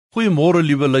Goeiemôre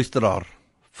liewe luisteraar.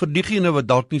 Vir diegene wat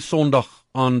dalk nie Sondag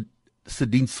aan se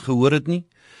diens gehoor het nie,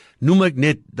 noem ek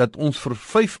net dat ons vir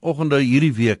 5 oggende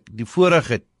hierdie week die voorreg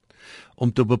het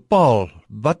om te bepaal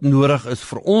wat nodig is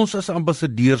vir ons as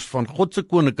ambassadeurs van God se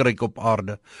koninkryk op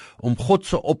aarde om God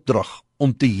se opdrag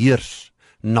om te heers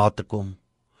na te kom.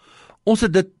 Ons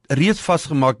het dit reeds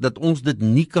vasgemaak dat ons dit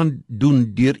nie kan doen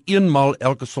deur eenmaal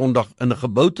elke Sondag in 'n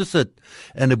gebou te sit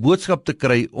en 'n boodskap te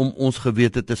kry om ons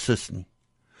gewete te sis nie.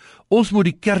 Ons moet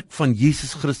die kerk van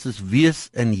Jesus Christus wees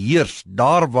en heers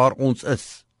daar waar ons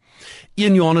is.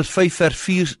 1 Johannes 5 vers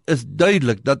 4 is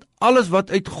duidelik dat alles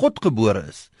wat uit God gebore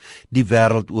is, die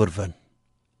wêreld oorwin.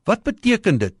 Wat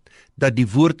beteken dit dat die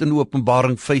woord in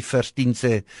Openbaring 5 vers 10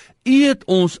 sê, U het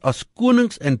ons as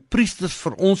konings en priesters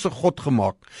vir ons God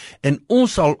gemaak en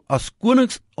ons sal as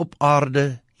konings op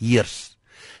aarde heers.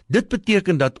 Dit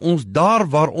beteken dat ons daar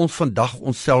waar ons vandag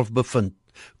onsself bevind,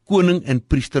 koning en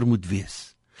priester moet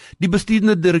wees. Die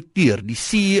bestuurende direkteur, die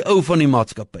CEO van die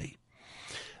maatskappy,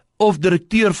 of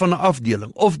direkteur van 'n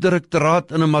afdeling, of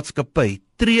direktoraat in 'n maatskappy,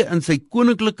 tree in sy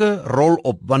koninklike rol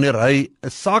op wanneer hy 'n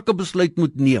sakebesluit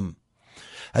moet neem.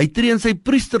 Hy tree in sy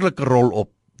priesterlike rol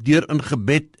op, deur in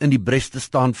gebed in die bres te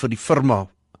staan vir die firma,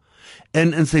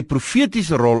 en in sy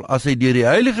profetiese rol as hy deur die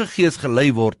Heilige Gees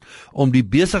gelei word om die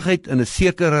besigheid in 'n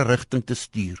sekere rigting te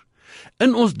stuur.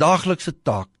 In ons daaglikse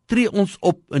taak tree ons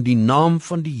op in die naam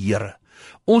van die Here.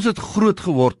 Ons het groot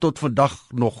geword tot vandag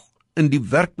nog. In die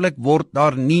werkplek word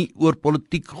daar nie oor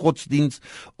politiek, godsdiens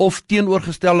of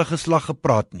teenoorgestelde geslag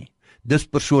gepraat nie. Dis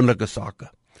persoonlike sake.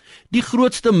 Die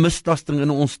grootste mistasting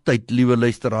in ons tyd, liewe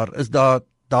luisteraar, is dat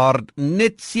daar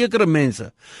net sekere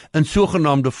mense in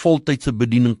sogenaamde voltydse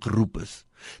bediening geroep is,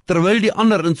 terwyl die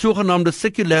ander in sogenaamde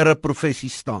sekulêre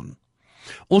professies staan.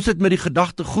 Ons het met die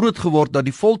gedagte groot geword dat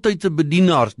die voltydse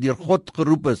bedienaars deur God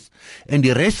geroep is en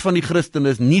die res van die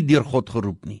Christene is nie deur God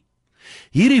geroep nie.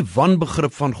 Hierdie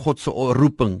wanbegrip van God se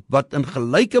roeping, wat in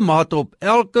gelyke mate op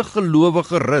elke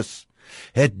gelowige rus,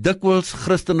 het dikwels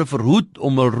Christene verhoed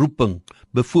om 'n roeping,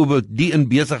 byvoorbeeld die in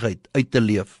besigheid, uit te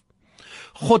leef.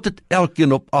 God het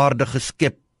elkeen op aarde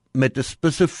geskep met 'n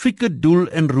spesifieke doel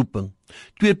en roeping.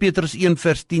 2 Petrus 1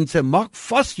 vers 10 sê, maak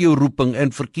vas jou roeping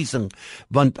en verkiesing,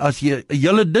 want as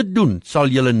julle dit doen, sal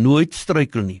julle nooit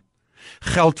struikel nie.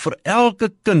 Geld vir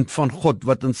elke kind van God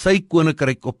wat in sy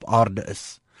koninkryk op aarde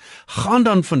is. Gaan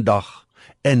dan vandag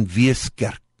en wees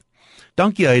kerk.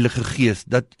 Dankie Heilige Gees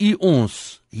dat U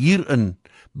ons hierin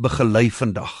begelei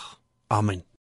vandag. Amen.